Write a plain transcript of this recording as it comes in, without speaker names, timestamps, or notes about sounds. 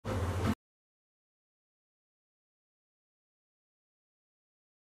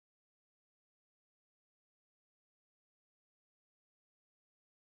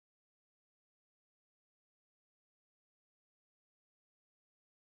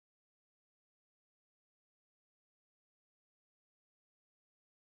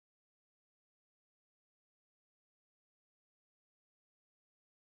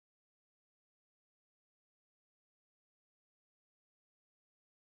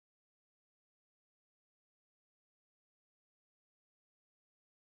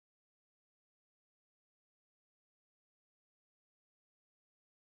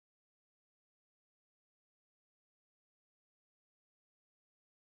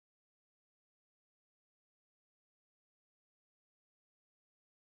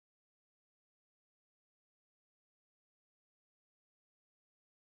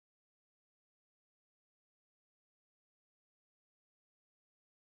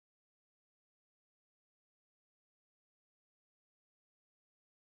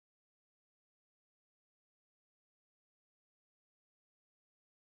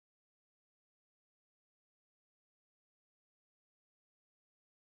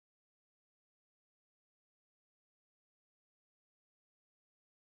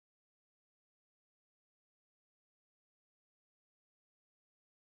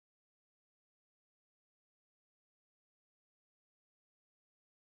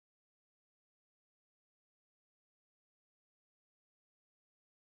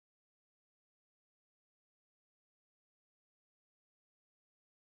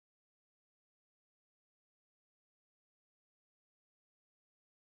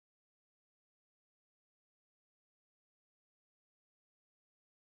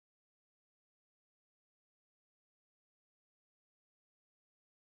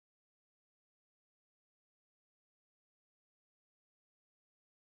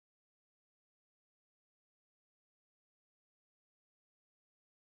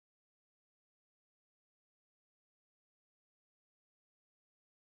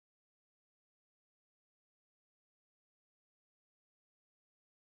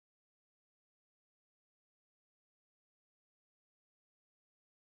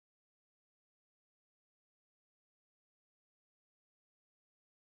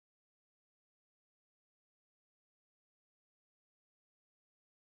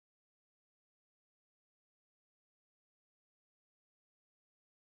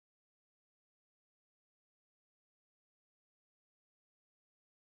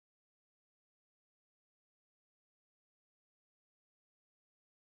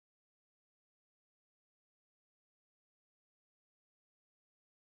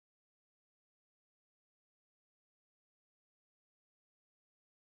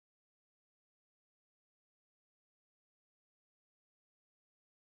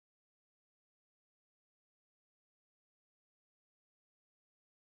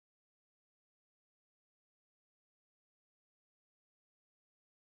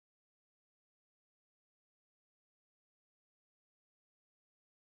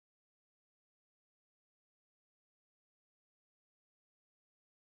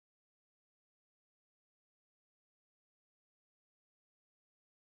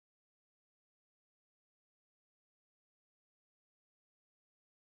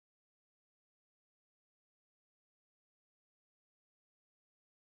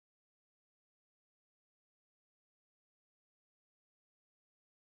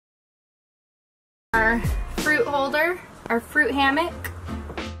Our fruit holder, our fruit hammock.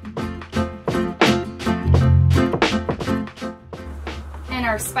 And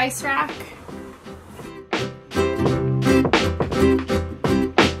our spice rack.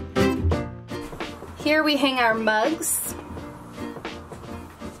 Here we hang our mugs.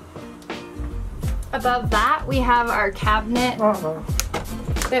 Above that we have our cabinet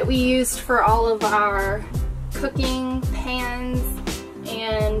that we used for all of our cooking pans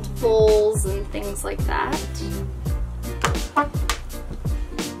and bowls and things like that.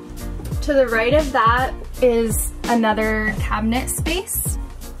 To the right of that is another cabinet space.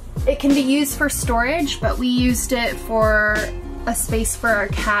 It can be used for storage, but we used it for a space for our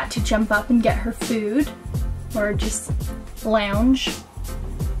cat to jump up and get her food or just lounge.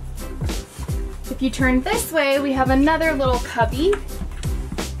 If you turn this way, we have another little cubby.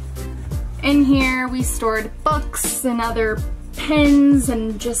 In here we stored books and other pens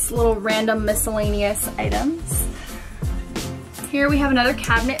and just little random miscellaneous items. Here we have another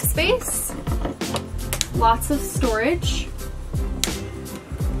cabinet space. Lots of storage.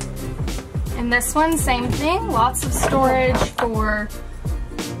 And this one, same thing, lots of storage for,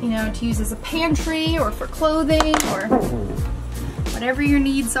 you know, to use as a pantry or for clothing or whatever your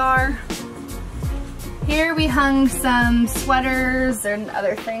needs are. Here we hung some sweaters and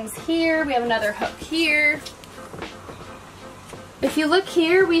other things here. We have another hook here. If you look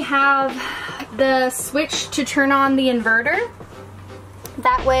here, we have the switch to turn on the inverter.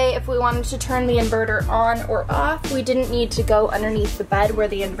 That way, if we wanted to turn the inverter on or off, we didn't need to go underneath the bed where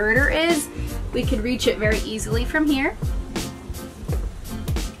the inverter is. We could reach it very easily from here.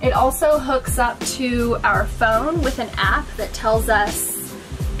 It also hooks up to our phone with an app that tells us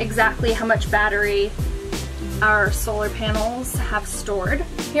exactly how much battery our solar panels have stored.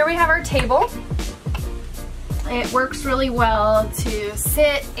 Here we have our table. It works really well to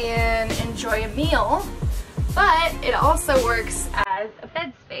sit and enjoy a meal, but it also works as a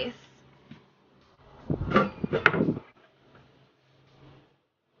bed space.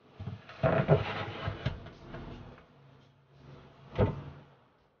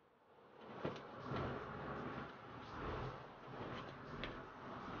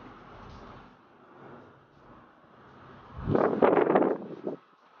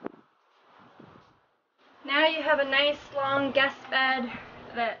 Now you have a nice long guest bed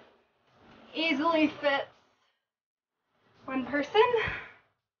that easily fits one person.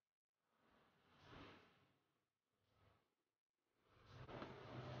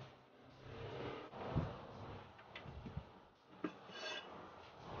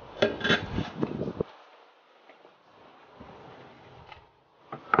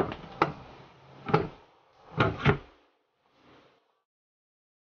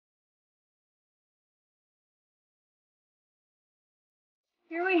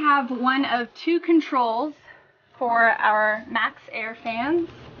 Here we have one of two controls for our max air fans.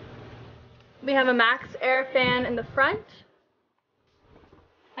 We have a max air fan in the front,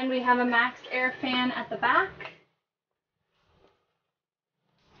 and we have a max air fan at the back.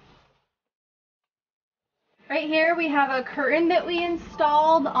 Right here we have a curtain that we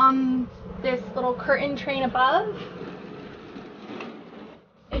installed on this little curtain train above.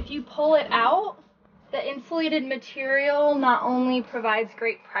 If you pull it out, the insulated material not only provides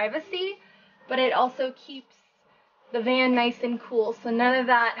great privacy, but it also keeps the van nice and cool, so none of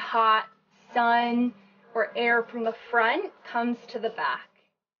that hot sun or air from the front comes to the back.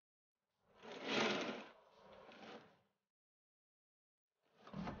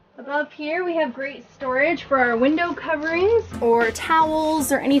 Above here we have great storage for our window coverings or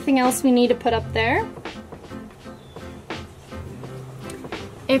towels or anything else we need to put up there.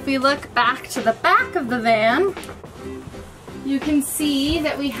 If we look back to the back of the van, you can see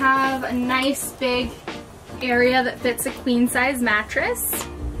that we have a nice big area that fits a queen size mattress.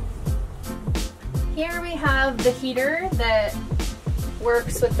 Here we have the heater that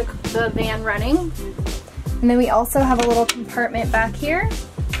works with the van running. And then we also have a little compartment back here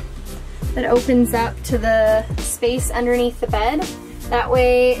that opens up to the space underneath the bed. That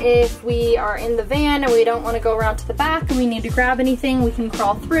way, if we are in the van and we don't want to go around to the back and we need to grab anything, we can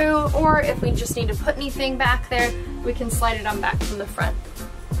crawl through, or if we just need to put anything back there, we can slide it on back from the front.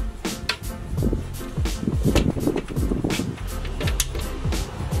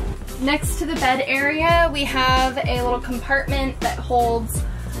 Next to the bed area, we have a little compartment that holds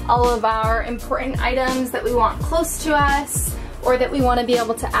all of our important items that we want close to us or that we want to be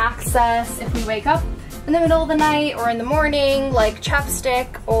able to access if we wake up in the middle of the night or in the morning, like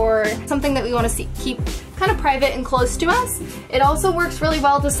chapstick or something that we want to keep kind of private and close to us. It also works really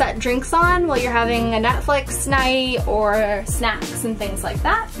well to set drinks on while you're having a Netflix night or snacks and things like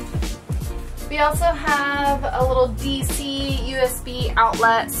that. We also have a little DC USB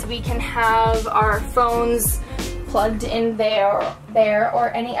outlet so we can have our phones plugged in there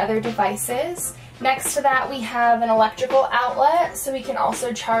or any other devices. Next to that we have an electrical outlet so we can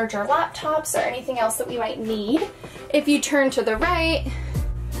also charge our laptops or anything else that we might need. If you turn to the right,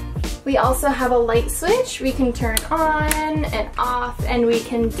 we also have a light switch we can turn on and off, and we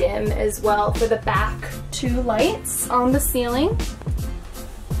can dim as well for the back 2 lights on the ceiling.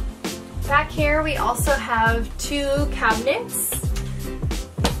 Back here we also have 2 cabinets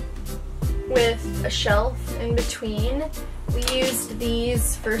with a shelf in between. We used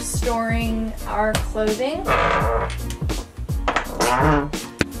these for storing our clothing.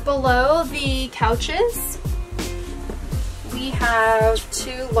 Below the couches, we have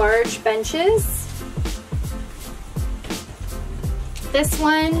 2 large benches. This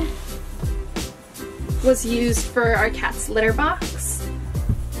one was used for our cat's litter box.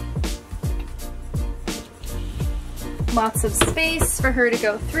 Lots of space for her to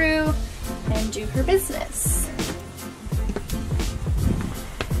go through and do her business.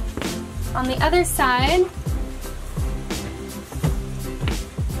 On the other side,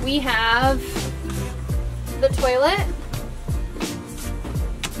 we have the toilet.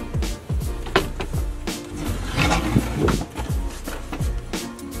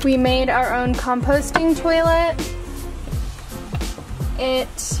 We made our own composting toilet. It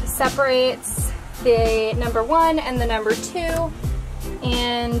separates the number 1 and the number 2,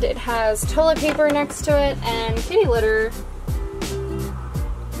 and it has toilet paper next to it and kitty litter.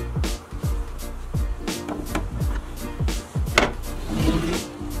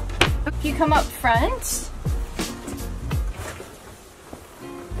 If you come up front,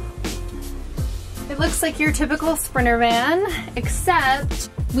 it looks like your typical Sprinter van, except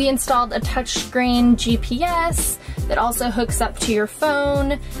we installed a touchscreen GPS that also hooks up to your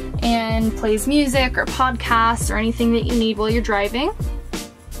phone and plays music or podcasts or anything that you need while you're driving.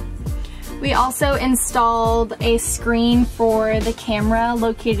 We also installed a screen for the camera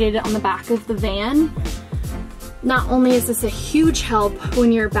located on the back of the van. Not only is this a huge help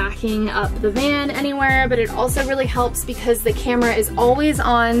when you're backing up the van anywhere, but it also really helps because the camera is always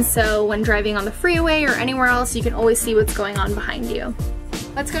on, so when driving on the freeway or anywhere else, you can always see what's going on behind you.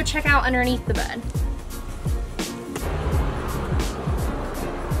 Let's go check out underneath the bed.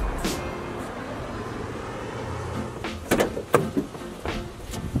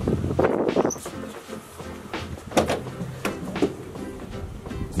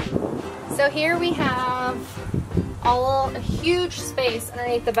 So here we have a huge space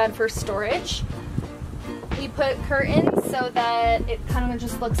underneath the bed for storage. We put curtains so that it kind of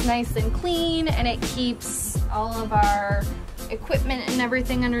just looks nice and clean, and it keeps all of our equipment and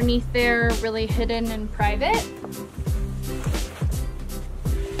everything underneath there really hidden and private.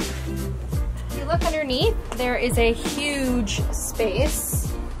 If you look underneath, there is a huge space.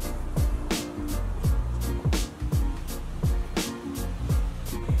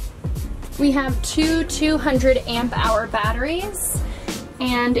 We have 2 200 amp hour batteries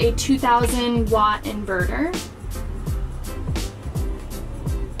and a 2000 watt inverter.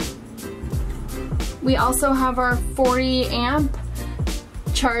 We also have our 40 amp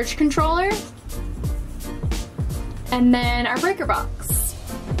charge controller, and then our breaker box,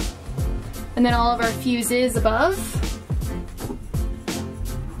 and then all of our fuses above.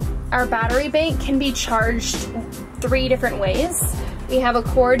 Our battery bank can be charged 3 different ways. We have a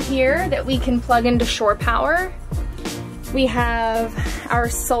cord here that we can plug into shore power. We have our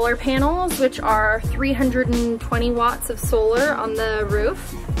solar panels, which are 320 watts of solar on the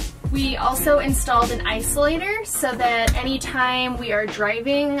roof. We also installed an isolator so that anytime we are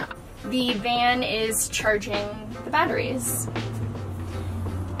driving, the van is charging the batteries.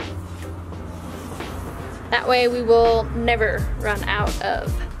 That way we will never run out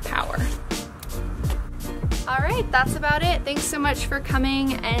of power. Alright, that's about it. Thanks so much for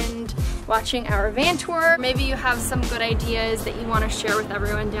coming and watching our van tour. Maybe you have some good ideas that you want to share with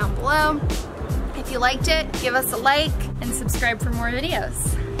everyone down below. If you liked it, give us a like and subscribe for more videos.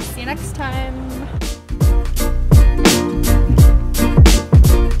 See you next time.